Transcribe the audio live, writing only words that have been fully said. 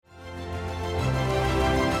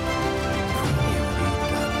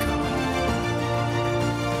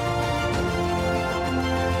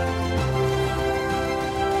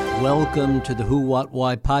Welcome to the Who, What,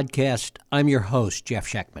 Why podcast. I'm your host, Jeff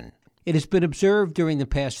Schechtman. It has been observed during the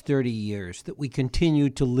past 30 years that we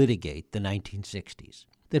continue to litigate the 1960s.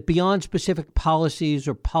 That beyond specific policies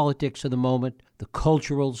or politics of the moment, the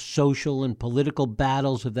cultural, social, and political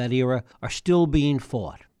battles of that era are still being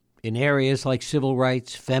fought. In areas like civil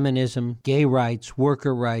rights, feminism, gay rights,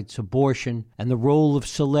 worker rights, abortion, and the role of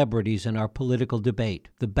celebrities in our political debate,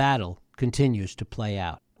 the battle continues to play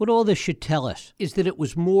out. What all this should tell us is that it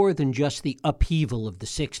was more than just the upheaval of the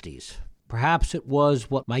 60s. Perhaps it was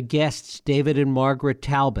what my guests, David and Margaret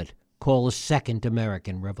Talbot, call a second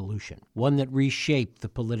American Revolution, one that reshaped the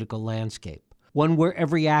political landscape, one where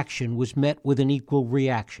every action was met with an equal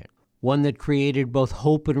reaction, one that created both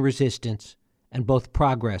hope and resistance, and both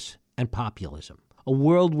progress and populism. A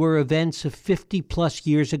world where events of 50-plus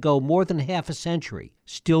years ago, more than half a century,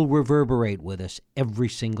 still reverberate with us every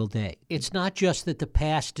single day. It's not just that the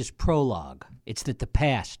past is prologue. It's that the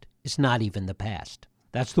past is not even the past.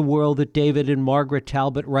 That's the world that David and Margaret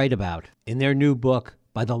Talbot write about in their new book,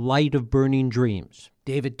 By the Light of Burning Dreams.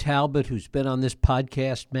 David Talbot, who's been on this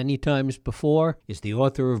podcast many times before, is the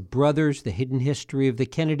author of Brothers, The Hidden History of the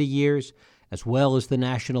Kennedy Years, as well as the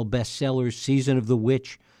national bestsellers Season of the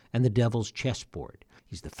Witch and The Devil's Chessboard.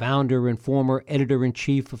 He's the founder and former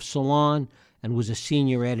editor-in-chief of Salon and was a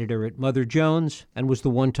senior editor at Mother Jones and was the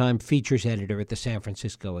one-time features editor at the San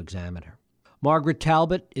Francisco Examiner. Margaret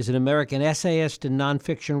Talbot is an American essayist and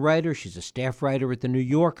nonfiction writer. She's a staff writer at The New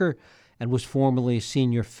Yorker and was formerly a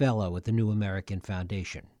senior fellow at the New American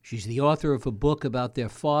Foundation. She's the author of a book about their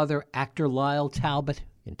father, actor Lyle Talbot,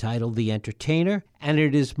 entitled The Entertainer, and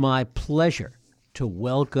it is my pleasure to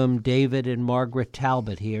welcome David and Margaret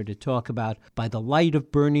Talbot here to talk about By the Light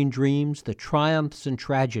of Burning Dreams, the triumphs and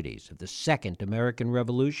tragedies of the Second American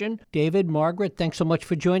Revolution. David, Margaret, thanks so much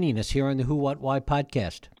for joining us here on the Who, What, Why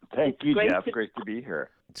podcast. Thank you, Jeff. Great to be here.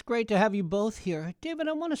 It's great to have you both here. David,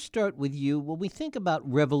 I want to start with you. When we think about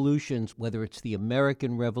revolutions, whether it's the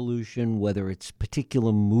American Revolution, whether it's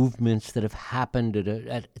particular movements that have happened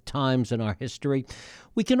at times in our history,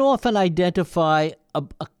 we can often identify a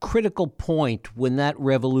critical point when that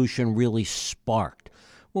revolution really sparked.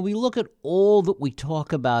 When we look at all that we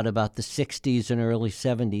talk about the 60s and early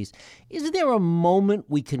 70s, is there a moment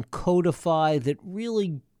we can codify that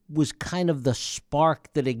really was kind of the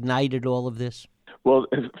spark that ignited all of this? Well,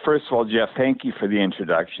 first of all, Jeff, thank you for the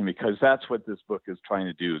introduction, because that's what this book is trying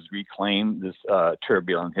to do, is reclaim this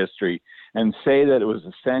turbulent history and say that it was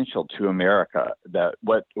essential to America, that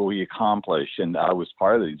what we accomplished, and I was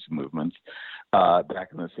part of these movements back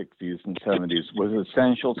in the 60s and 70s, was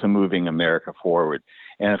essential to moving America forward.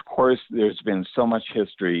 And of course, there's been so much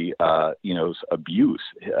history, abuse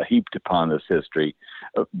heaped upon this history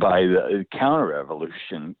by the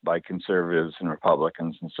counter-revolution, by conservatives and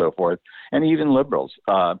Republicans and so forth, and even liberals,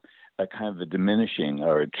 a kind of a diminishing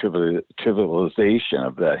or a trivialization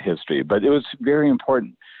of that history. But it was very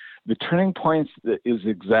important. The turning points is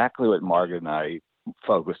exactly what Margaret and I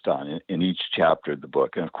focused on in each chapter of the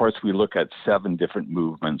book. And of course, we look at 7 different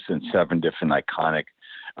movements and 7 different iconic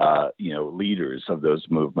leaders of those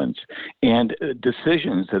movements, and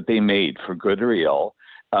decisions that they made for good or ill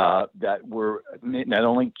that were not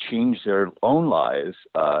only changed their own lives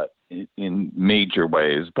in major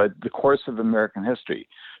ways, but the course of American history.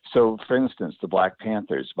 So, for instance, the Black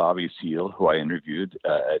Panthers, Bobby Seale, who I interviewed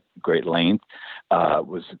at great length,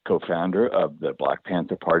 was co-founder of the Black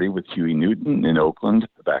Panther Party with Huey Newton in Oakland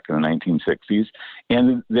back in the 1960s.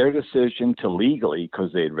 And their decision to legally,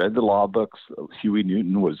 because they had read the law books, Huey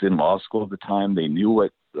Newton was in law school at the time, they knew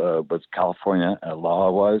what California law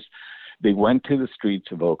was. They went to the streets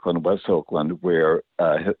of Oakland, West Oakland, where,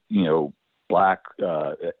 Black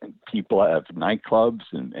people have nightclubs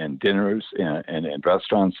and dinners and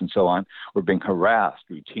restaurants and so on, were being harassed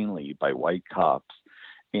routinely by white cops.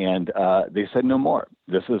 And they said, no more.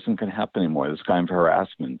 This isn't going to happen anymore, this kind of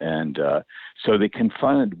harassment. And so they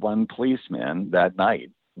confronted one policeman that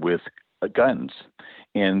night with guns.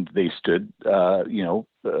 And they stood,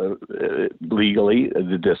 legally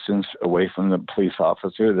the distance away from the police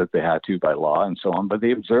officer that they had to by law and so on. But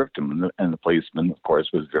they observed him, and the policeman, of course,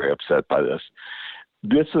 was very upset by this.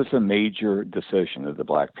 This was a major decision that the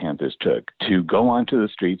Black Panthers took, to go onto the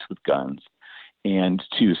streets with guns and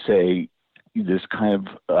to say this kind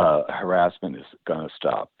of harassment is going to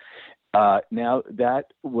stop. Now,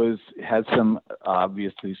 that had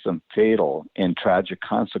obviously some fatal and tragic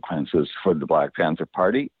consequences for the Black Panther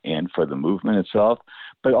Party and for the movement itself,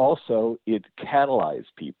 but also it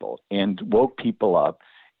catalyzed people and woke people up.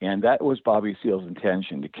 And that was Bobby Seale's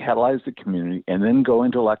intention, to catalyze the community and then go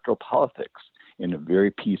into electoral politics in a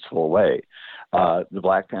very peaceful way. The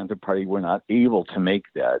Black Panther Party were not able to make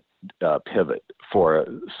that pivot for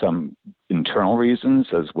some internal reasons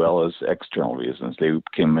as well as external reasons. They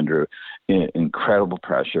came under incredible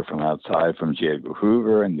pressure from outside, from J. Edgar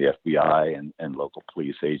Hoover and the FBI and local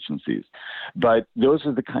police agencies. But those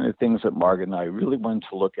are the kind of things that Margaret and I really wanted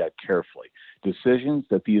to look at carefully. Decisions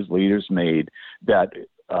that these leaders made that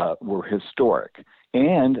were historic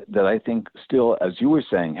and that I think still, as you were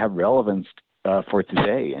saying, have relevance for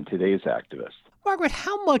today and today's activists. Margaret,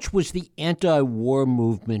 how much was the anti-war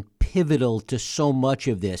movement pivotal to so much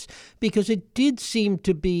of this? Because it did seem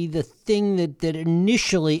to be the thing that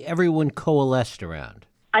initially everyone coalesced around.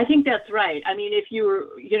 I think that's right. I mean, if you were,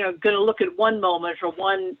 going to look at one moment or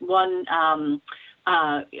one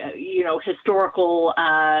historical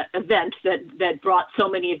event that brought so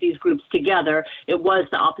many of these groups together, it was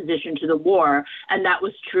the opposition to the war. And that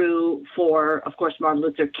was true for, of course, Martin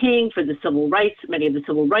Luther King, for the civil rights, many of the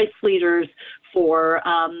civil rights leaders, for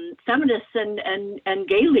feminists and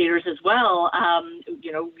gay leaders as well.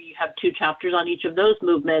 We have 2 chapters on each of those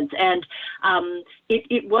movements. And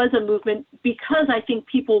it was a movement because I think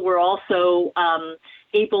people were also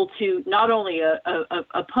able to not only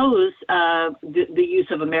oppose the use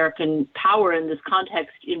of American power in this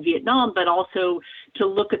context in Vietnam, but also to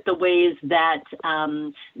look at the ways that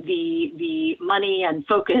the money and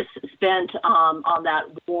focus spent on that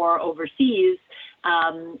war overseas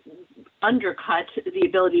undercut the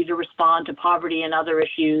ability to respond to poverty and other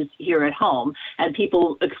issues here at home. And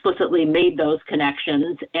people explicitly made those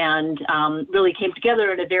connections and really came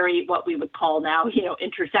together in a very, what we would call now,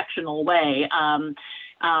 intersectional way.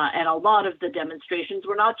 And a lot of the demonstrations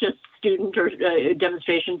were not just student or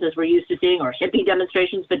demonstrations as we're used to seeing, or hippie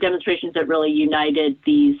demonstrations, but demonstrations that really united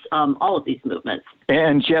these all of these movements.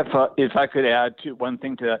 And Jeff, if I could add one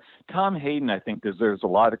thing to that, Tom Hayden, I think, deserves a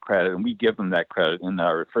lot of credit, and we give him that credit in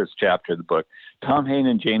our first chapter of the book. Tom Hayden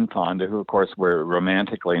and Jane Fonda, who, of course, were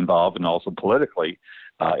romantically involved and also politically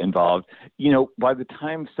involved. By the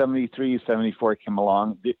time 73, 74 came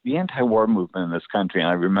along, the anti-war movement in this country, and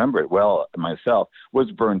I remember it well myself, was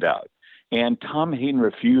burned out. And Tom Hayden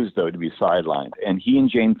refused, though, to be sidelined. And he and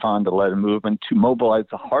Jane Fonda led a movement to mobilize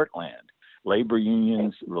the heartland, labor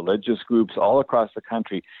unions, religious groups all across the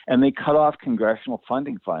country. And they cut off congressional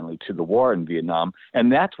funding finally to the war in Vietnam. And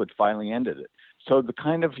that's what finally ended it. So the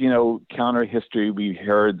kind of, counter history we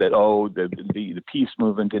heard that, the peace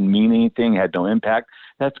movement didn't mean anything, had no impact,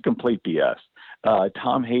 that's complete BS.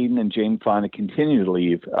 Tom Hayden and Jane Fonda continue to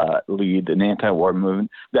lead an anti-war movement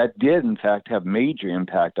that did, in fact, have major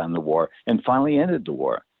impact on the war and finally ended the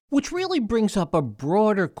war. Which really brings up a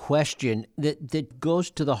broader question that goes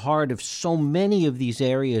to the heart of so many of these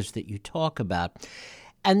areas that you talk about.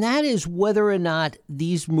 And that is whether or not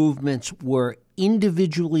these movements were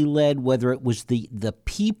individually led, whether it was the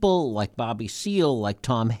people like Bobby Seale, like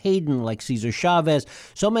Tom Hayden, like Cesar Chavez,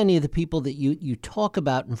 so many of the people that you talk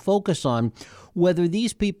about and focus on, whether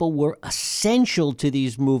these people were essential to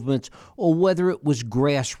these movements or whether it was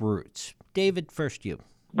grassroots. David, first you.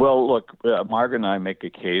 Well, look, Margaret and I make a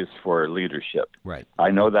case for leadership. Right.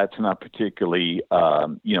 I know that's not particularly,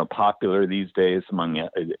 popular these days among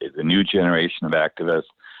the new generation of activists.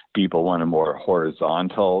 People want a more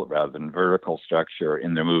horizontal rather than vertical structure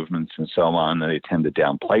in their movements and so on, and they tend to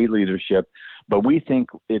downplay leadership. But we think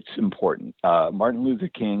it's important. Martin Luther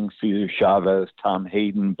King, Cesar Chavez, Tom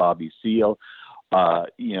Hayden, Bobby Seale,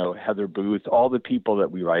 Heather Booth, all the people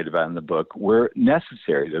that we write about in the book were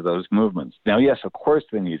necessary to those movements. Now, yes, of course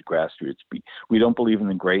they need grassroots. We don't believe in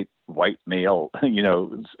the great white male,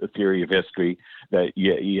 theory of history that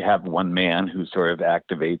you have one man who sort of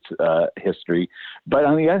activates history. But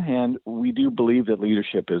on the other hand, we do believe that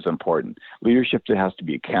leadership is important. Leadership that has to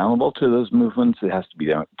be accountable to those movements. It has to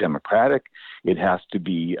be democratic. It has to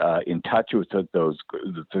be in touch with the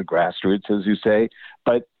grassroots, as you say.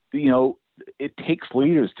 But, it takes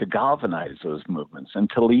leaders to galvanize those movements and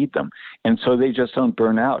to lead them. And so they just don't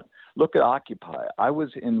burn out. Look at Occupy. I was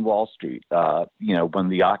in Wall Street, when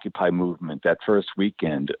the Occupy movement that first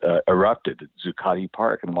weekend erupted at Zuccotti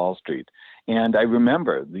Park in Wall Street. And I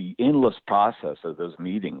remember the endless process of those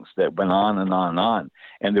meetings that went on and on and on.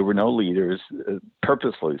 And there were no leaders,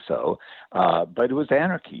 purposely so, but it was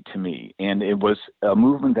anarchy to me. And it was a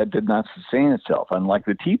movement that did not sustain itself, unlike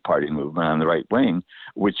the Tea Party movement on the right wing,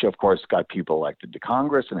 which, of course, got people elected to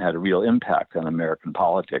Congress and had a real impact on American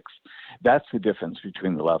politics. That's the difference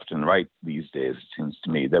between the left and right these days, it seems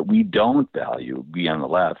to me, that we don't value, we on the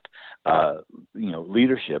left,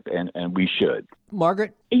 leadership, and we should.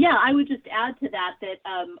 Margaret? Yeah, I would just add to that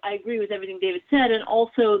I agree with everything David said, and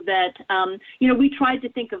also that, we tried to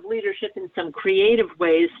think of leadership in some creative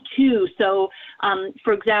ways, too. So,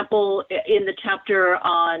 for example, in the chapter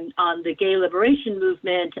on the gay liberation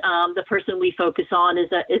movement, the person we focus on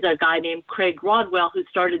is a guy named Craig Rodwell, who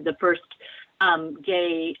started the first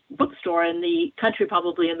gay bookstore in the country,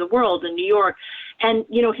 probably in the world, in New York. And,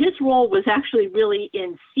 his role was actually really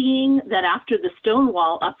in seeing that after the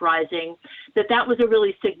Stonewall uprising, that was a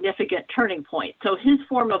really significant turning point. So his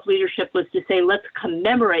form of leadership was to say, let's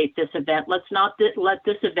commemorate this event. Let's not let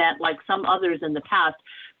this event, like some others in the past,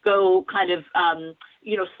 go kind of,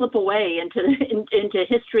 slip away into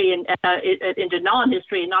history and into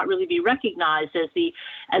non-history and not really be recognized as the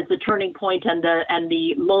turning point and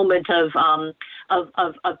the moment of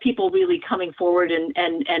people really coming forward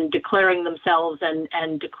and declaring themselves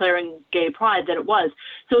and declaring gay pride that it was.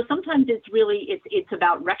 So sometimes it's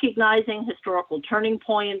about recognizing historical turning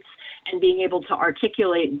points and being able to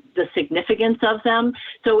articulate the significance of them.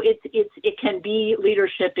 So it can be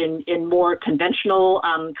leadership in more conventional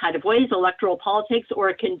kind of ways, electoral politics, or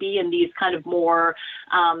it can be in these kind of more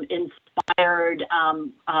inspired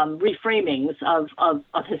reframings of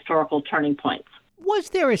historical turning points.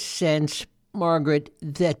 Was there a sense, Margaret,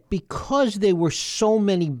 that because there were so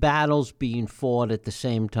many battles being fought at the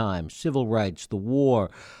same time, civil rights, the war,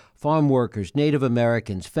 farm workers, Native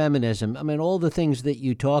Americans, feminism, all the things that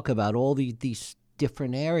you talk about, all these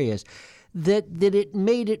different areas, that it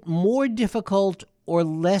made it more difficult or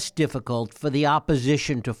less difficult for the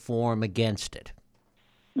opposition to form against it?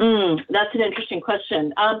 That's an interesting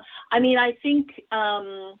question. I think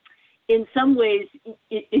in some ways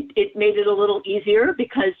it made it a little easier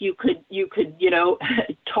because you could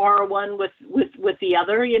tar one with the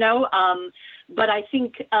other, But I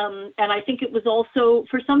think, and I think it was also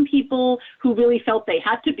for some people who really felt they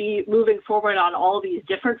had to be moving forward on all these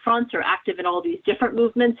different fronts or active in all these different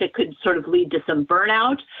movements, it could sort of lead to some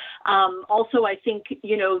burnout. Also, I think,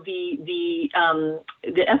 the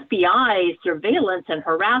FBI surveillance and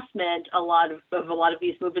harassment, a lot of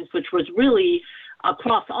these movements, which was really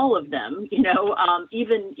across all of them,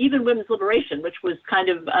 even women's liberation, which was kind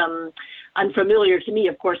of unfamiliar to me.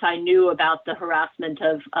 Of course, I knew about the harassment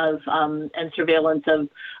and surveillance and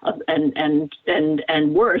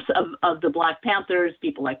worse of the Black Panthers,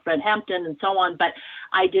 people like Fred Hampton and so on. But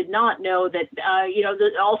I did not know that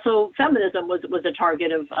that also feminism was a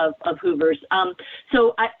target of Hoover's.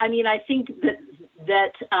 So I think that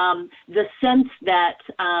the sense that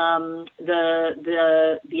the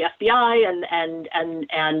FBI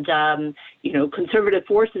and conservative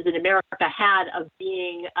forces in America had of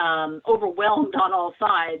being overwhelmed on all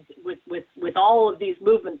sides with all of these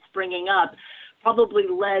movements springing up probably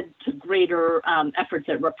led to greater efforts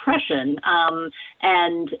at repression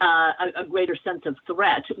and a greater sense of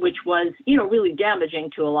threat, which was really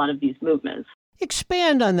damaging to a lot of these movements.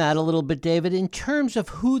 Expand on that a little bit, David, in terms of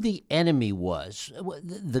who the enemy was,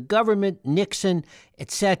 the government, Nixon,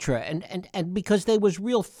 etc., and because there was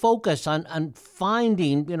real focus on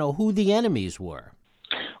finding, who the enemies were.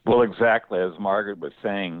 Well, exactly. As Margaret was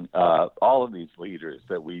saying, all of these leaders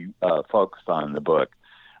that we focused on in the book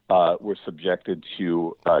were subjected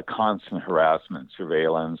to constant harassment,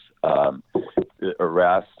 surveillance,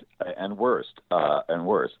 arrest, and worse.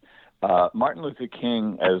 Martin Luther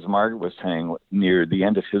King, as Margaret was saying, near the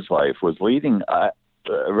end of his life, was leading a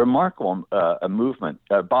remarkable movement.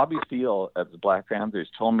 Bobby Seale at the Black Panthers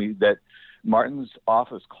told me that Martin's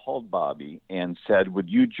office called Bobby and said, "Would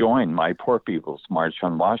you join my Poor People's March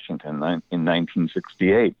on Washington in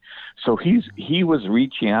 1968?" So he was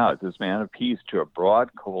reaching out, this man of peace, to a broad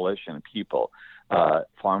coalition of people,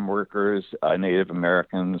 farm workers, Native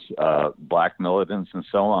Americans, Black militants, and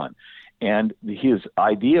so on. And his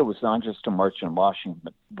idea was not just to march on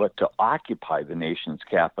Washington, but to occupy the nation's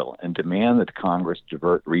capital and demand that Congress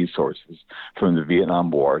divert resources from the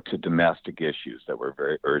Vietnam War to domestic issues that were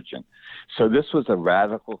very urgent. So this was a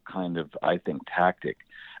radical kind of, I think, tactic.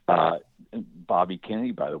 Bobby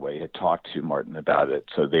Kennedy, by the way, had talked to Martin about it,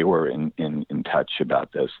 so they were in touch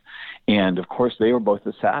about this. And, of course, they were both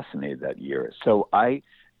assassinated that year. So I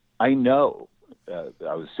know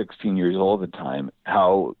I was 16 years old at the time,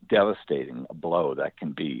 how devastating a blow that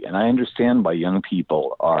can be. And I understand why young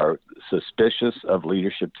people are suspicious of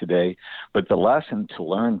leadership today, but the lesson to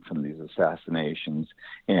learn from these assassinations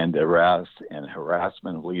and arrests and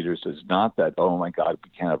harassment of leaders is not that, oh my God, we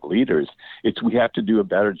can't have leaders. It's we have to do a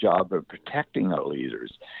better job of protecting our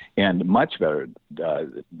leaders, and much better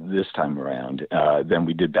this time around than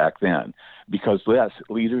we did back then. Because yes,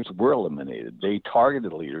 leaders were eliminated. They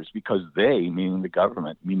targeted leaders because they, meaning the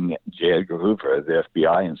government, meaning J. Edgar Hoover, the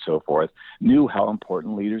FBI, and so forth, knew how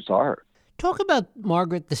important leaders are. Talk about,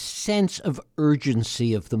 Margaret, the sense of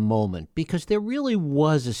urgency of the moment, because there really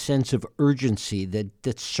was a sense of urgency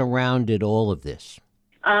that surrounded all of this.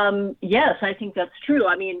 Yes, I think that's true.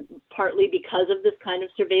 I mean, partly because of this kind of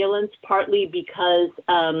surveillance, partly because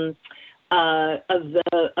of the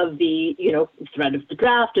threat of the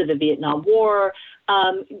draft, of the Vietnam War.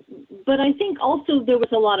 But I think also there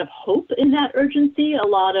was a lot of hope in that urgency, a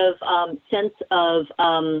lot of sense of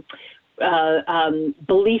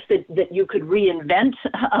belief that you could reinvent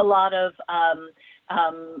a lot of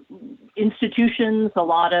institutions, a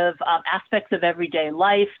lot of aspects of everyday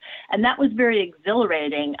life, and that was very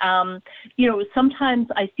exhilarating. Sometimes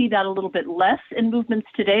I see that a little bit less in movements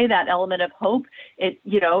today, that element of hope. It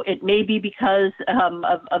may be because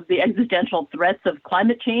of the existential threats of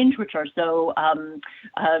climate change, which are so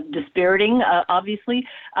dispiriting, obviously.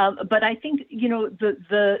 But I think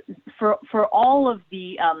for all of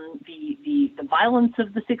the violence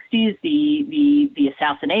of the 60s, the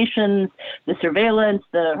assassinations, the surveillance,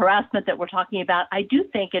 the harassment that we're talking about, I do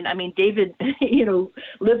think, and I mean, David,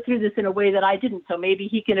 lived through this in a way that I didn't, so maybe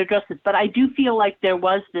he can address this, but I do feel like there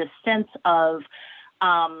was this sense of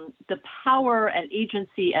the power and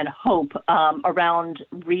agency and hope around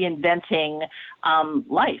reinventing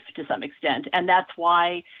life to some extent. And that's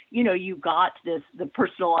why, you got the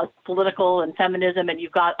personal, political and feminism, and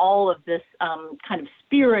you've got all of this kind of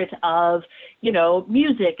spirit of,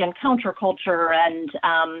 music and counterculture and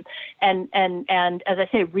as I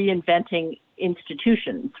say, reinventing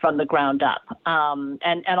institutions from the ground up,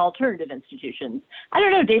 and alternative institutions. I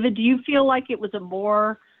don't know, David, do you feel like it was a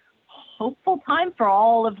more hopeful time for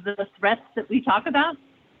all of the threats that we talk about?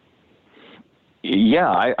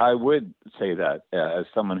 Yeah, I would say that. As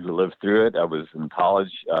someone who lived through it, I was in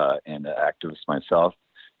college and an activist myself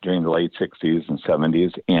during the late 60s and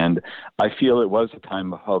 70s, and I feel it was a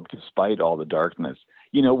time of hope despite all the darkness.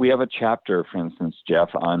 We have a chapter, for instance, Jeff,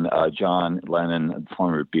 on John Lennon, the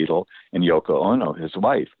former Beatle, and Yoko Ono, his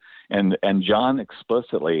wife. And John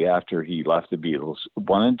explicitly, after he left the Beatles,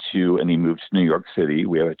 wanted to, and he moved to New York City.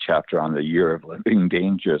 We have a chapter on the year of living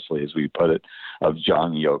dangerously, as we put it, of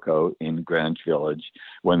John and Yoko in Greenwich Village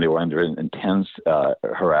when they were under intense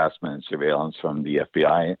harassment and surveillance from the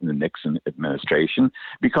FBI and the Nixon administration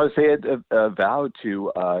because they had vowed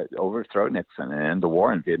to overthrow Nixon and end the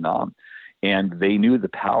war in Vietnam. And they knew the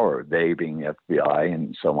power, they being the FBI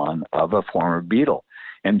and so on, of a former Beatle.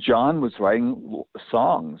 And John was writing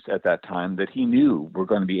songs at that time that he knew were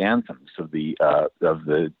going to be anthems of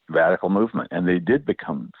the radical movement, and they did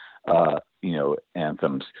become,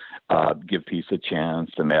 anthems. Give Peace a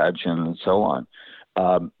Chance, Imagine, and so on.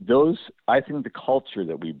 I think the culture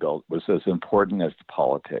that we built was as important as the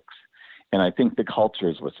politics. And I think the culture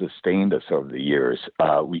is what sustained us over the years.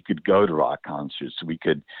 We could go to rock concerts. We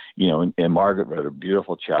could, and Margaret wrote a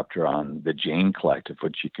beautiful chapter on the Jane Collective,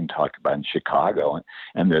 which you can talk about in Chicago,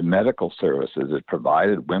 and the medical services that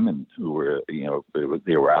provided women who were,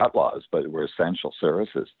 they were outlaws, but were essential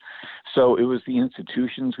services. So it was the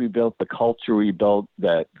institutions we built, the culture we built,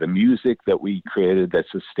 that the music that we created that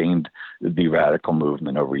sustained the radical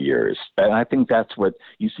movement over years. And I think that's what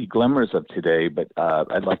you see glimmers of today, but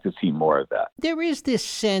I'd like to see more of that. There is this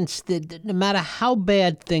sense that no matter how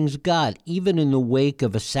bad things got, even in the wake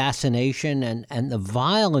of assassination and the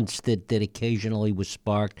violence that occasionally was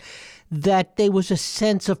sparked, that there was a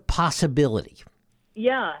sense of possibility.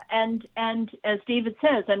 Yeah, and as David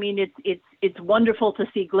says, I mean, it's wonderful to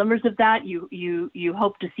see glimmers of that. You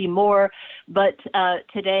hope to see more, but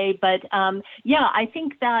today. But I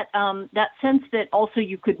think that that sense that also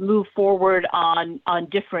you could move forward on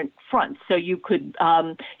different fronts. So you could,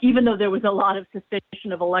 even though there was a lot of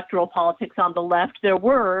suspicion of electoral politics on the left, there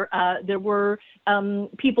were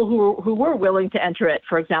people who were willing to enter it.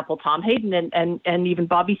 For example, Tom Hayden and even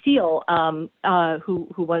Bobby Seale, who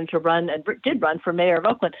wanted to run and did run for mayor of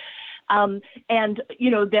Oakland. And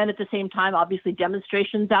then at the same time, obviously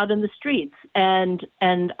demonstrations out in the streets and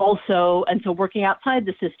so working outside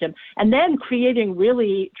the system, and then creating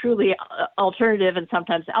really, truly alternative and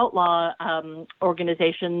sometimes outlaw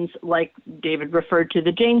organizations like David referred to,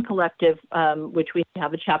 the Jane Collective, which we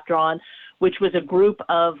have a chapter on, which was a group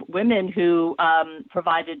of women who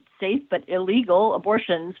provided safe but illegal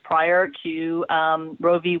abortions prior to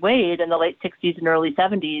Roe v. Wade in the late 60s and early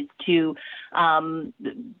 70s to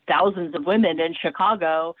thousands of women in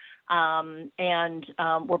Chicago. And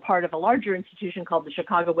were part of a larger institution called the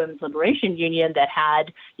Chicago Women's Liberation Union that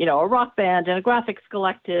had, a rock band and a graphics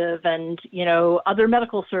collective and, other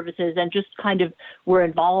medical services, and just kind of were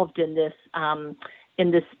involved in this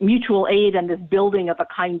mutual aid and this building of a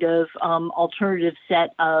kind of alternative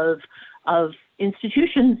set of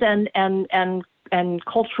institutions and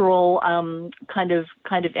cultural kind of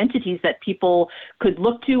entities that people could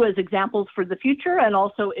look to as examples for the future and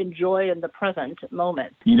also enjoy in the present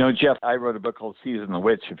moment. Jeff, I wrote a book called Season the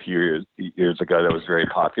Witch a few years ago that was very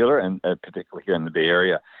popular, and particularly here in the Bay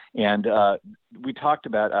Area. And I talked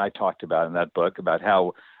about in that book about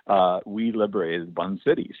how we liberated one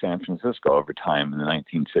city, San Francisco, over time in the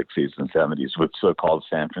 1960s and 70s with so-called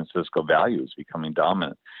San Francisco values becoming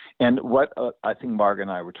dominant. And what I think Margaret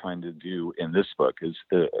and I were trying to do in this book is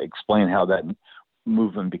to explain how that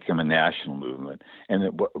movement became a national movement, and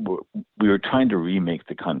that we were trying to remake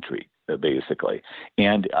the country, basically.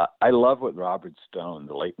 And I love what Robert Stone,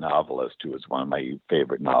 the late novelist, who was one of my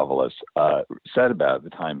favorite novelists, said about at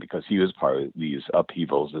the time, because he was part of these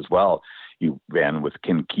upheavals as well. He ran with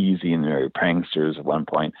Ken Kesey and the pranksters at one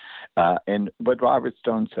point. And what Robert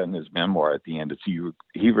Stone said in his memoir at the end is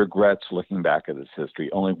he regrets, looking back at his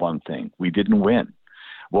history, only one thing: we didn't win.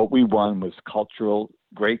 What we won was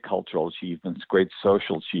great cultural achievements, great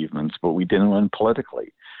social achievements, but we didn't win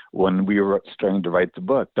politically. When we were starting to write the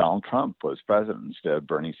book, Donald Trump was president instead of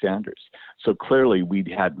Bernie Sanders. So clearly we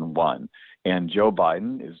hadn't won. And Joe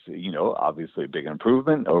Biden is, obviously a big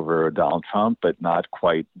improvement over Donald Trump, but not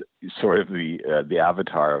quite sort of the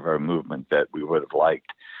avatar of our movement that we would have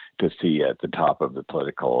liked to see at the top of the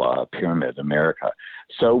political pyramid in America.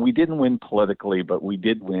 So we didn't win politically, but we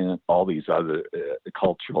did win all these other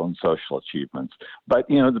cultural and social achievements. But,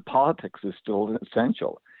 the politics is still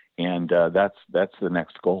essential. And that's the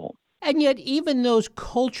next goal. And yet, even those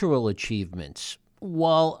cultural achievements,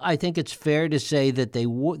 while I think it's fair to say that they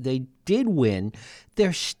did win,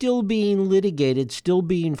 they're still being litigated, still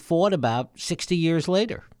being fought about 60 years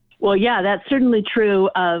later. Well, yeah, that's certainly true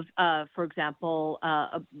of, for example,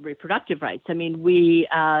 reproductive rights. I mean, we,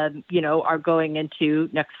 are going into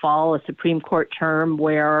next fall a Supreme Court term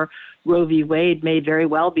where Roe v. Wade may very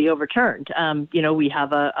well be overturned. We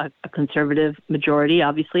have a conservative majority,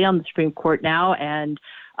 obviously, on the Supreme Court now, and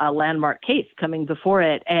a landmark case coming before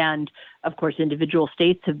it. And, of course, individual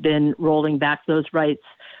states have been rolling back those rights,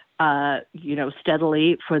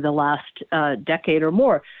 steadily for the last decade or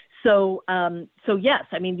more. So yes,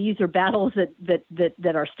 I mean, these are battles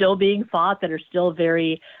that are still being fought, that are still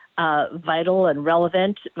very vital and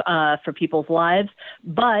relevant for people's lives.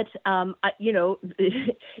 But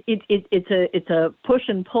it's a push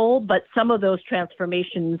and pull. But some of those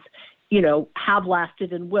transformations, have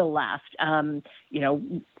lasted and will last.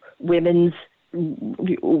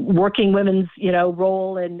 Working women's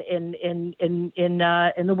role in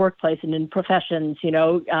the workplace and in professions.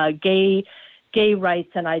 Gay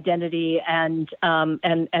rights and identity and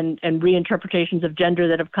reinterpretations of gender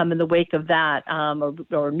that have come in the wake of that,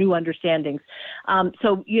 or new understandings.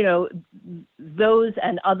 So those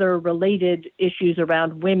and other related issues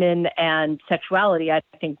around women and sexuality, I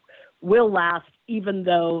think, will last, even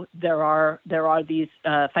though there are these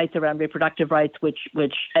fights around reproductive rights, which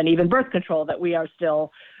and even birth control that we are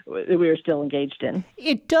still engaged in.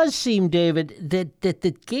 It does seem, David, that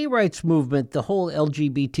the gay rights movement, the whole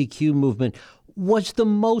LGBTQ movement, was the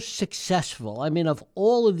most successful. I mean, of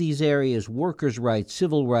all of these areas, workers' rights,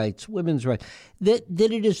 civil rights, women's rights, that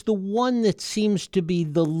it is the one that seems to be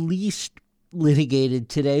the least litigated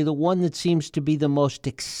today, the one that seems to be the most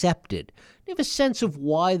accepted. Do you have a sense of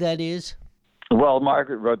why that is? Well,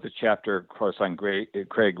 Margaret wrote the chapter, of course, on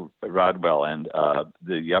Craig Rodwell and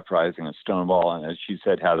the uprising of Stonewall, and as she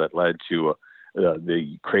said, how that led to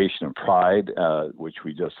the creation of Pride, which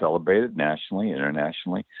we just celebrated nationally,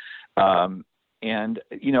 internationally.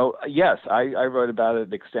 Yes, I wrote about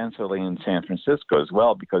it extensively in San Francisco as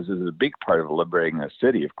well, because it was a big part of liberating the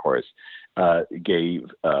city, of course, gay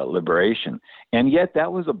liberation. And yet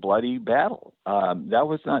that was a bloody battle. That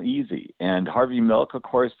was not easy. And Harvey Milk, of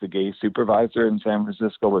course, the gay supervisor in San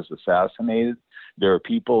Francisco, was assassinated. There were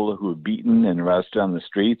people who were beaten and arrested on the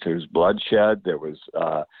streets. There was bloodshed. There was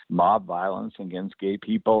mob violence against gay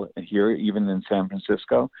people here, even in San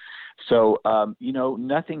Francisco. So,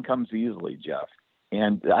 nothing comes easily, Jeff.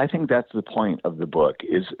 And I think that's the point of the book,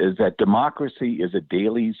 is that democracy is a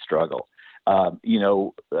daily struggle.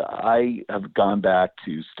 I have gone back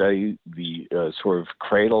to study the sort of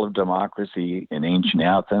cradle of democracy in ancient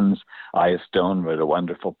Athens. I.S. Stone wrote a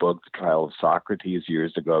wonderful book, The Trial of Socrates,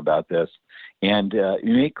 years ago about this. And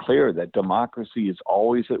you make clear that democracy is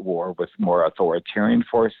always at war with more authoritarian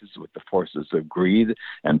forces, with the forces of greed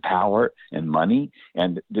and power and money.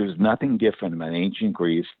 And there's nothing different about ancient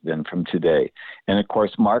Greece than from today. And of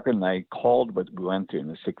course, Margaret and I called what we went through in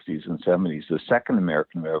the 60s and 70s the Second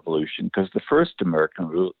American Revolution, because the First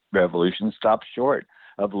American Revolution stopped short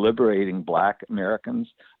of liberating Black Americans,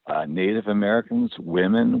 Native Americans,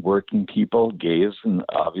 women, working people, gays, and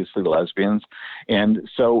obviously lesbians. And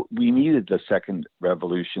so we needed the Second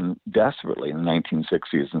Revolution desperately in the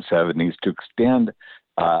 1960s and 70s to extend,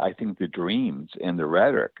 I think, the dreams and the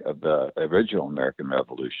rhetoric of the original American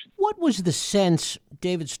Revolution. What was the sense,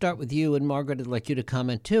 David, start with you, and Margaret, I'd like you to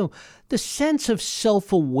comment too, the sense of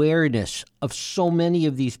self-awareness of so many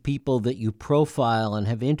of these people that you profile and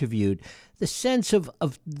have interviewed, the sense of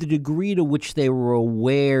the degree to which they were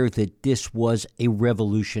aware that this was a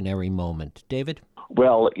revolutionary moment. David?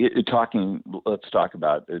 Well, let's talk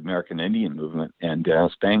about the American Indian movement and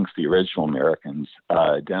Dennis Banks, the original Americans.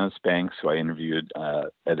 Dennis Banks, who I interviewed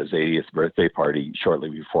at his 80th birthday party shortly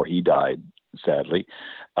before he died, sadly,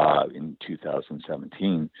 in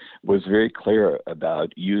 2017, was very clear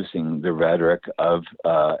about using the rhetoric of,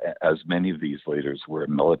 as many of these leaders were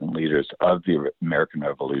militant leaders of the American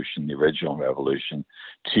Revolution, the original revolution,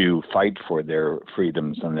 to fight for their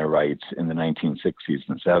freedoms and their rights in the 1960s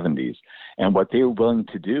and 70s. And what they were willing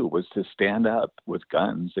to do was to stand up with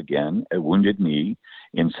guns again at Wounded Knee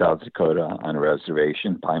in South Dakota on a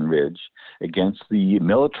reservation, Pine Ridge, against the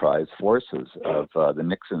militarized forces of the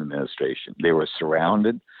Nixon administration. They were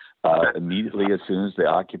surrounded immediately as soon as they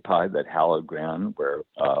occupied that hallowed ground where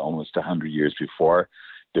almost 100 years before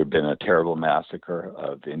there had been a terrible massacre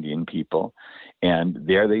of Indian people. And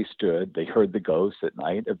there they stood. They heard the ghosts at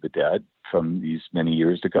night of the dead from these many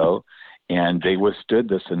years ago. And they withstood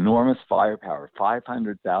this enormous firepower.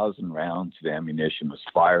 500,000 rounds of ammunition was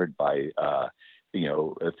fired by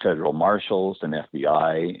federal marshals and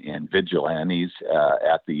FBI and vigilantes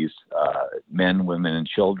at these men, women, and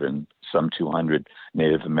children, some 200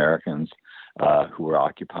 Native Americans who were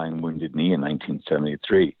occupying Wounded Knee in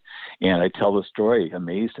 1973. And I tell the story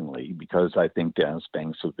amazingly because I think Dennis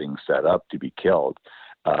Banks was being set up to be killed,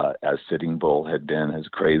 as Sitting Bull had been, as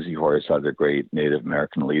Crazy Horse, other great Native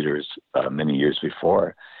American leaders many years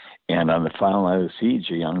before. And on the final night of the siege,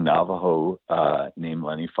 a young Navajo named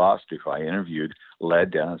Lenny Foster, who I interviewed,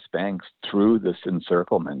 led Dennis Banks through this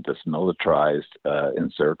encirclement, this militarized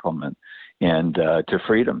encirclement, and to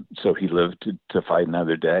freedom. So he lived to fight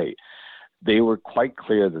another day. They were quite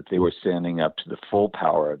clear that they were standing up to the full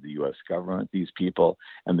power of the U.S. government, these people,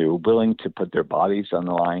 and they were willing to put their bodies on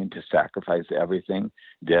the line, to sacrifice everything.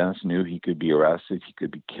 Dennis knew he could be arrested. He could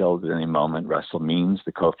be killed at any moment. Russell Means,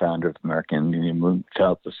 the co-founder of American Indian Movement,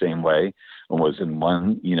 felt the same way and was in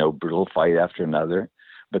one, brutal fight after another.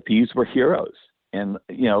 But these were heroes. And,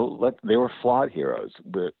 they were flawed heroes.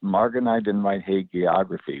 But Margaret and I didn't write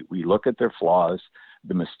hagiography. We look at their flaws,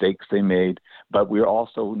 the mistakes they made, but we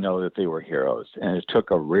also know that they were heroes. And it took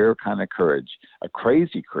a rare kind of courage, a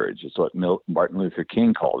crazy courage is what Martin Luther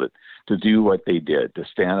King called it, to do what they did, to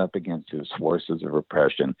stand up against those forces of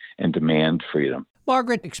repression and demand freedom.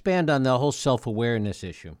 Margaret, expand on the whole self-awareness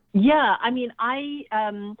issue. Yeah,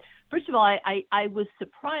 first of all, I was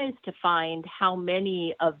surprised to find how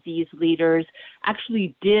many of these leaders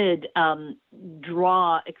actually did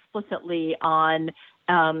draw explicitly on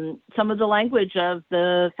some of the language of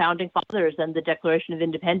the Founding Fathers and the Declaration of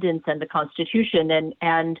Independence and the Constitution,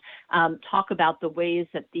 and talk about the ways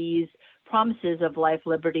that these promises of life,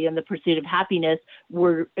 liberty, and the pursuit of happiness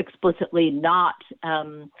were explicitly not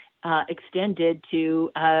extended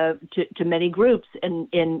to many groups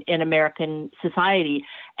in American society,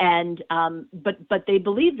 and but they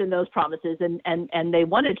believed in those promises and they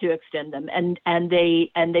wanted to extend them, and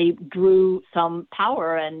they drew some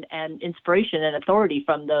power and inspiration and authority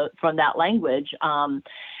from that language,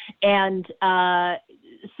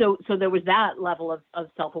 So there was that level of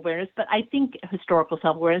self-awareness, but I think historical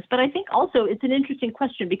self-awareness. But I think also it's an interesting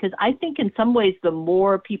question because I think in some ways the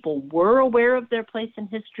more people were aware of their place in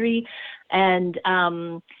history and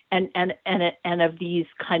of these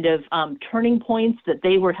kind of turning points that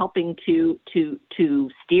they were helping to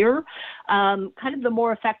steer, kind of the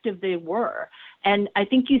more effective they were. And I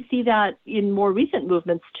think you see that in more recent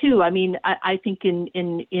movements too. I mean, I think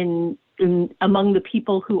in among the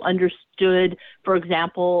people who understood, for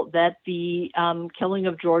example, that the killing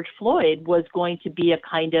of George Floyd was going to be a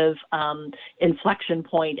kind of inflection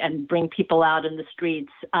point and bring people out in the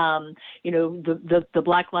streets. The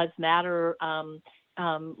Black Lives Matter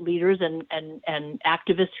leaders and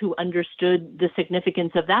activists who understood the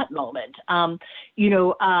significance of that moment.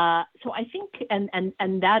 So I think,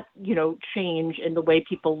 and that, change in the way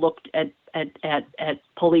people looked at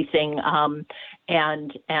policing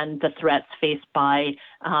and the threats faced by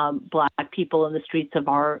Black people in the streets of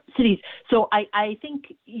our cities. So I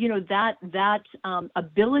think that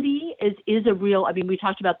ability is a real. I mean, we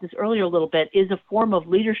talked about this earlier a little bit. Is a form of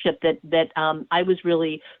leadership that I was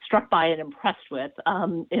really struck by and impressed with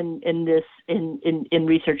in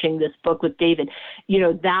researching this book with David.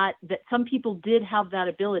 That some people did have that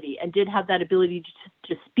ability and did have that ability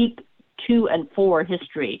to speak to and for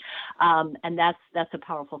history. And that's a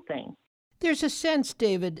powerful thing. There's a sense,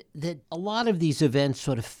 David, that a lot of these events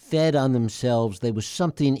sort of fed on themselves. There was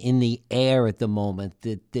something in the air at the moment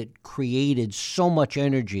that created so much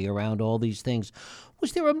energy around all these things.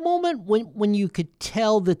 Was there a moment when you could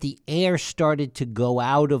tell that the air started to go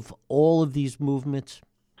out of all of these movements?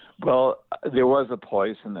 Well, there was a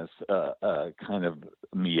poisonous kind of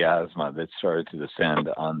miasma that started to descend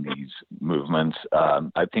on these movements.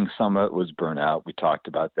 I think some of it was burnout. We talked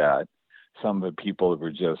about that. Some of the people were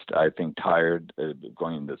just, I think, tired of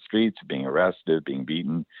going in the streets, being arrested, being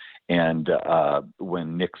beaten. And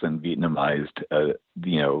when Nixon Vietnamized,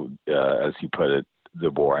 as he put it, the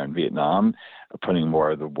war in Vietnam, putting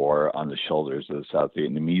more of the war on the shoulders of the South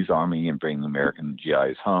Vietnamese army and bringing American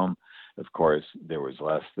GIs home, of course, there was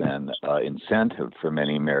less than incentive for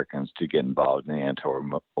many Americans to get involved in the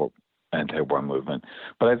anti-war movement.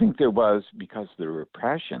 But I think there was, because the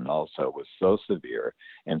repression also was so severe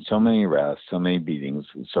and so many arrests, so many beatings,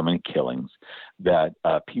 so many killings, that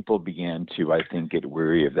people began to, I think, get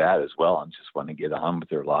weary of that as well and just want to get on with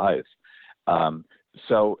their lives.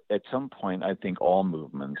 So at some point, I think all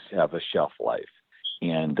movements have a shelf life.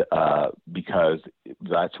 And because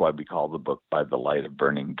that's why we call the book By the Light of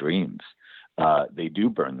Burning Dreams. They do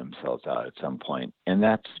burn themselves out at some point, and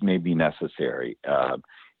that's maybe necessary.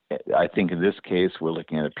 I think in this case, we're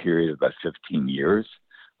looking at a period of about 15 years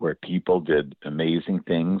where people did amazing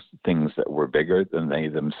things that were bigger than they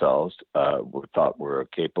themselves thought were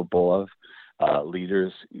capable of.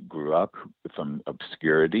 Leaders grew up from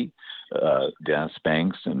obscurity. Dennis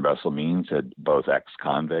Banks and Russell Means had both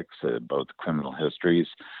ex-convicts, both criminal histories.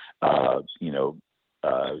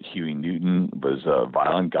 Huey Newton was a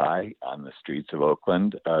violent guy on the streets of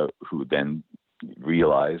Oakland who then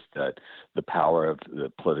realized that the power of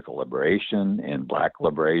the political liberation and Black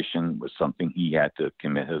liberation was something he had to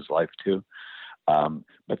commit his life to.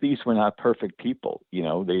 But these were not perfect people.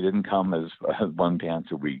 They didn't come as one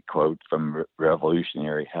pantser we quote from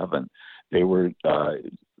Revolutionary Heaven. They were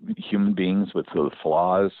human beings with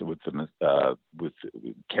flaws, with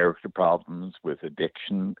character problems, with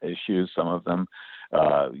addiction issues. Some of them,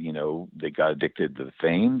 they got addicted to the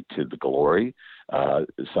fame, to the glory.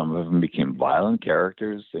 Some of them became violent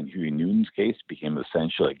characters. In Huey Newton's case, became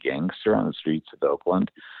essentially a gangster on the streets of Oakland.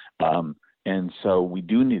 And so we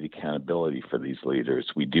do need accountability for these leaders.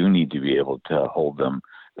 We do need to be able to hold them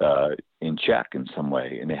in check in some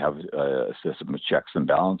way and have a system of checks and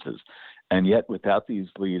balances. And yet without these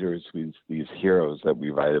leaders, these heroes that we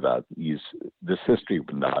write about, this history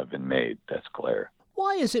would not have been made. That's clear.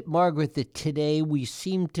 Why is it, Margaret, that today we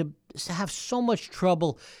seem to have so much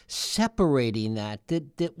trouble separating that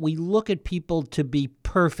we look at people to be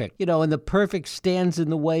perfect, and the perfect stands in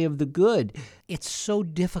the way of the good? It's so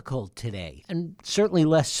difficult today, and certainly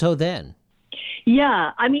less so then.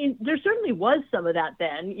 Yeah, I mean, there certainly was some of that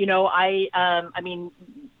then.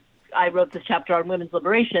 I wrote this chapter on women's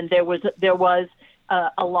liberation. There was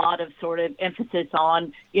a lot of sort of emphasis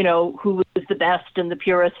on, who was the best and the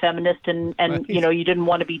purest feminist, and right. You didn't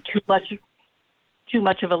want to be too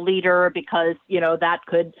much of a leader because, that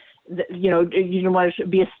could, you didn't want to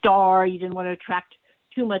be a star. You didn't want to attract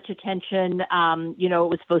too much attention. It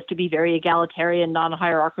was supposed to be very egalitarian,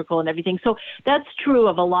 non-hierarchical and everything. So that's true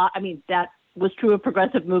of a lot. I mean, that was true of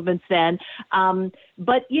progressive movements then.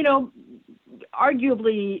 But,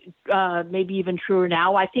 arguably, maybe even truer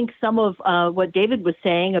now. I think some of what David was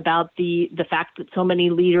saying about the fact that so many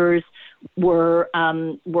leaders were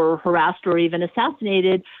harassed or even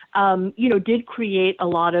assassinated, did create a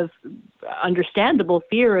lot of understandable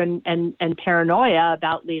fear and paranoia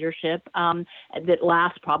about leadership that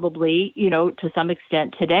lasts probably, to some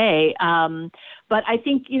extent today. But I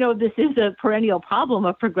think, this is a perennial problem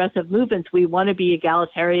of progressive movements. We want to be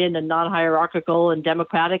egalitarian and non-hierarchical and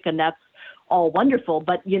democratic, and that's all wonderful,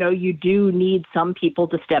 but you do need some people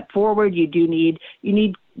to step forward. You need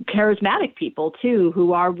charismatic people too,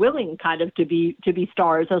 who are willing kind of to be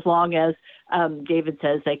stars, as long as David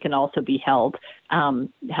says they can also be held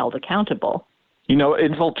accountable.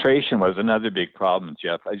 Infiltration was another big problem,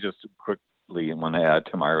 Jeff. I just quickly want to add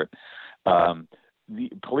to Margaret. The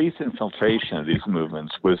police infiltration of these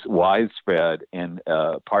movements was widespread and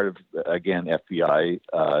part of, again, FBI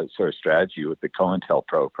sort of strategy with the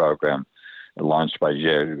COINTELPRO program launched by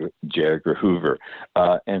J. Edgar Hoover.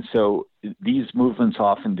 And so these movements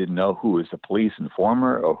often didn't know who was a police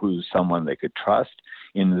informer or who's someone they could trust.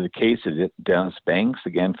 In the case of Dennis Banks,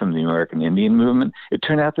 again from the American Indian movement, it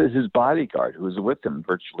turned out that his bodyguard, who was with him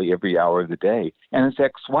virtually every hour of the day, and his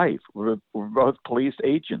ex-wife were both police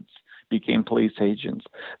agents. Became police agents.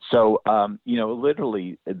 So,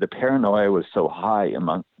 literally the paranoia was so high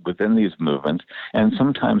within these movements. And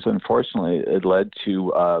sometimes, unfortunately, it led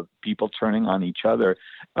to people turning on each other,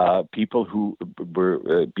 people who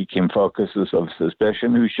became focuses of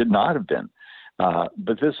suspicion who should not have been.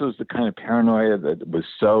 But this was the kind of paranoia that was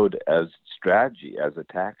sowed as strategy, as a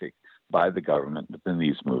tactic by the government within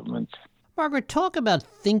these movements. Margaret, talk about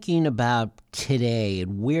thinking about today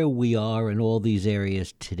and where we are in all these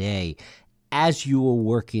areas today as you were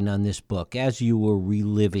working on this book, as you were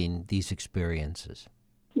reliving these experiences.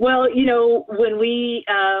 Well, when we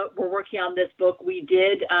were working on this book, we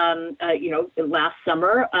did, last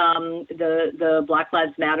summer, the Black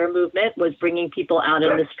Lives Matter movement was bringing people out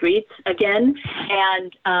in the streets again.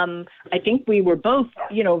 And I think we were both,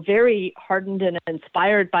 very heartened and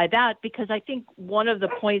inspired by that, because I think one of the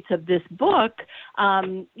points of this book,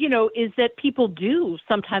 is that people do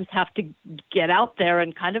sometimes have to get out there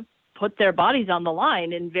and kind of put their bodies on the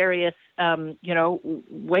line in various,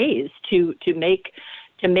 ways to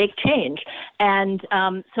make change. And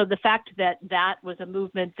so the fact that was a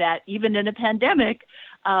movement that even in a pandemic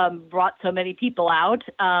brought so many people out,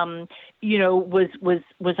 was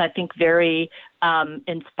I think very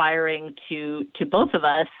inspiring to both of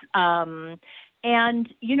us. And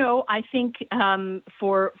I think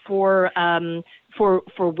for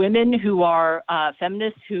women who are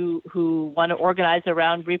feminists who want to organize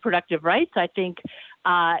around reproductive rights, I think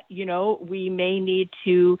we may need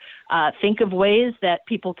to think of ways that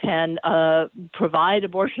people can provide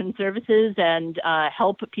abortion services and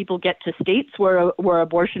help people get to states where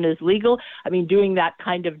abortion is legal. I mean, doing that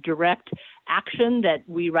kind of direct action that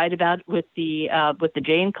we write about with the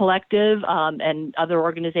Jane Collective and other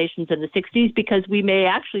organizations in the 60s, because we may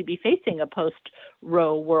actually be facing a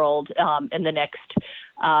post-Roe world in the next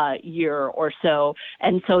year or so.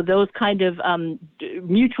 And so those kind of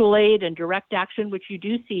mutual aid and direct action, which you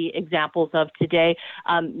do see examples of today,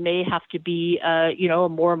 may have to be, a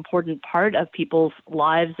more important part of people's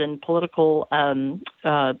lives and political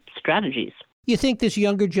strategies. You think this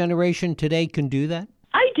younger generation today can do that?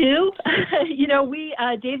 I do. We,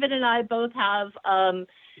 David and I both have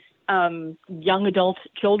young adult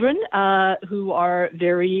children who are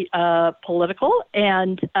very political,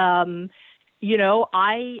 and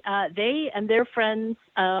they and their friends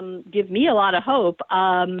give me a lot of hope.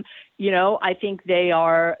 I think they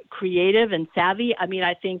are creative and savvy. I mean,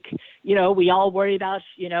 I think, we all worry about,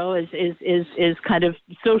 is kind of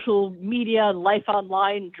social media, life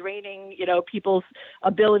online draining, people's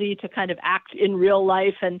ability to kind of act in real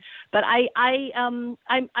life. But I'm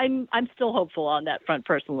still hopeful on that front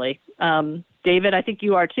personally. David, I think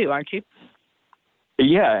you are too, aren't you?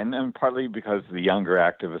 Yeah, and partly because of the younger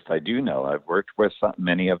activists I do know. I've worked with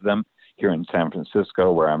many of them here in San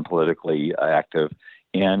Francisco, where I'm politically active,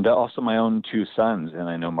 and also my own two sons, and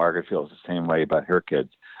I know Margaret feels the same way about her kids.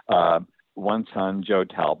 One son, Joe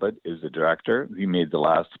Talbot, is the director. He made The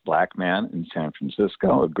Last Black Man in San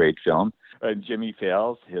Francisco, a great film. Jimmy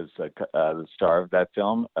Fails, the star of that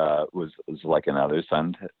film, was like another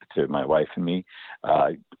son to my wife and me.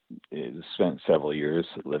 Spent several years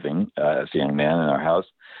living as a young man in our house.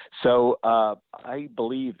 So I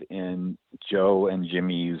believe in Joe and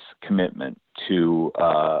Jimmy's commitment to,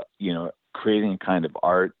 creating a kind of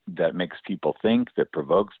art that makes people think, that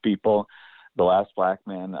provokes people. The Last Black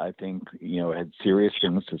Man, I think, had serious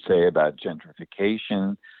things to say about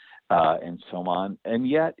gentrification and so on. And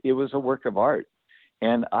yet it was a work of art.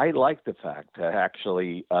 And I like the fact that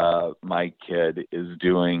actually my kid is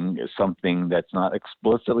doing something that's not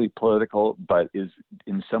explicitly political, but is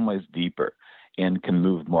in some ways deeper and can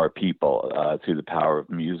move more people through the power of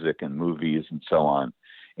music and movies and so on.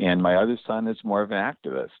 And my other son is more of an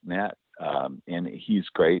activist. Nat And he's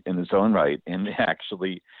great in his own right, and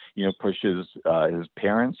actually, pushes his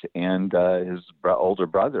parents and his older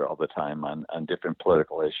brother all the time on different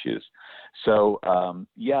political issues. So,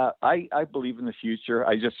 I believe in the future.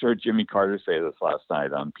 I just heard Jimmy Carter say this last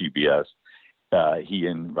night on PBS. He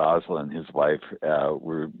and Rosalind, his wife,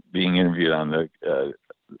 were being interviewed on the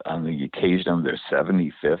occasion of their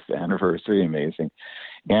 75th anniversary. Amazing.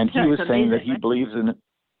 And he was saying that he believes in.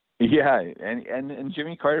 Yeah, and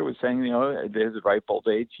Jimmy Carter was saying, at his ripe old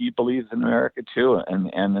age, he believes in America too,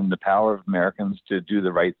 and in the power of Americans to do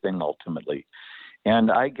the right thing ultimately.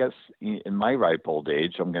 And I guess in my ripe old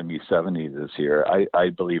age, I'm going to be 70 this year,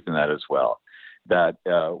 I believe in that as well. That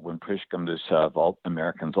when push comes to shove,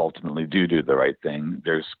 Americans ultimately do the right thing.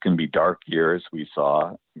 There's can be dark years we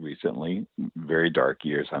saw recently, very dark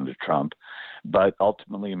years under Trump, but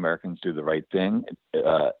ultimately Americans do the right thing.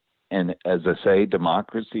 And as I say,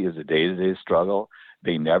 democracy is a day-to-day struggle.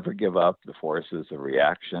 They never give up the forces of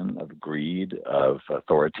reaction, of greed, of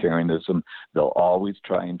authoritarianism. They'll always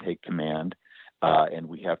try and take command. And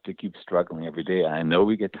we have to keep struggling every day. I know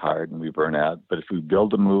we get tired and we burn out, but if we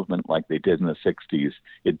build a movement like they did in the 60s,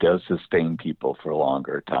 it does sustain people for a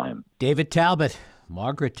longer time. David Talbot,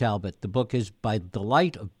 Margaret Talbot. The book is By the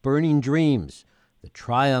Light of Burning Dreams, The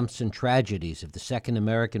Triumphs and Tragedies of the Second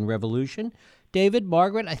American Revolution. David,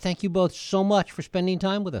 Margaret, I thank you both so much for spending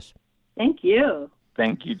time with us. Thank you.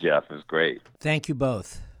 Thank you, Jeff. It was great. Thank you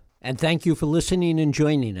both. And thank you for listening and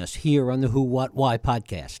joining us here on the Who, What, Why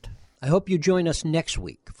podcast. I hope you join us next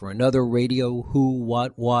week for another Radio Who,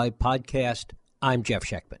 What, Why podcast. I'm Jeff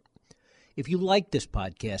Sheckman. If you like this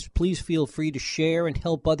podcast, please feel free to share and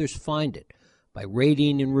help others find it by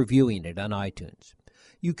rating and reviewing it on iTunes.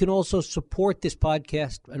 You can also support this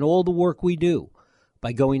podcast and all the work we do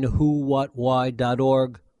by going to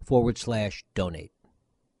whowhatwhy.org/donate.